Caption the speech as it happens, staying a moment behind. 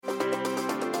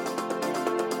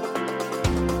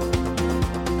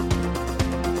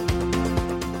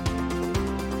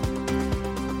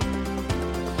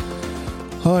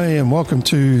Hi and welcome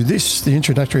to the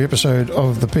introductory episode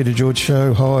of the Peter George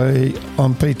Show. Hi,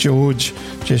 I'm Pete George,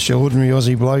 just your ordinary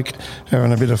Aussie bloke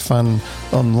having a bit of fun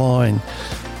online.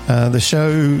 The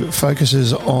show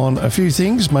focuses on a few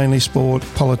things, mainly sport,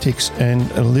 politics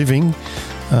and living,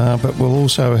 but we'll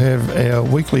also have our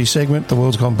weekly segment, The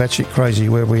World's Gone Batshit Crazy,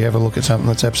 where we have a look at something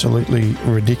that's absolutely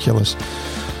ridiculous.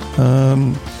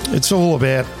 It's all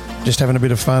about just having a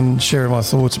bit of fun, sharing my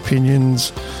thoughts,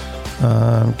 opinions,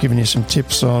 giving you some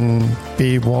tips on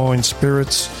beer, wine,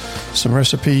 spirits, some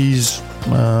recipes,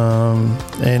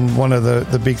 and one of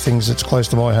the big things that's close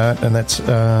to my heart, and that's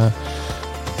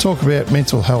talk about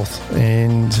mental health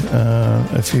and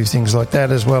a few things like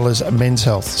that, as well as men's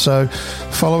health. So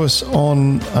follow us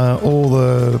on all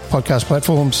the podcast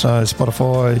platforms, so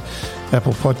Spotify,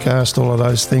 Apple Podcast, all of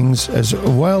those things, as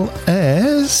well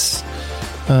as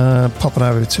popping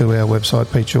over to our website,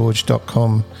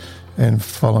 petegeorge.com, and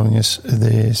following us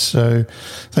there. So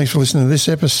thanks for listening to this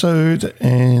episode,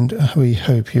 and we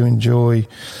hope you enjoy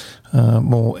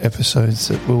more episodes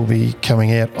that will be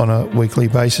coming out on a weekly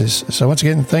basis. So once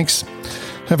again, thanks.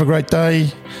 Have a great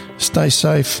day. Stay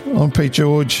safe. I'm Pete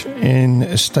George,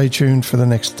 and stay tuned for the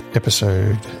next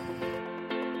episode.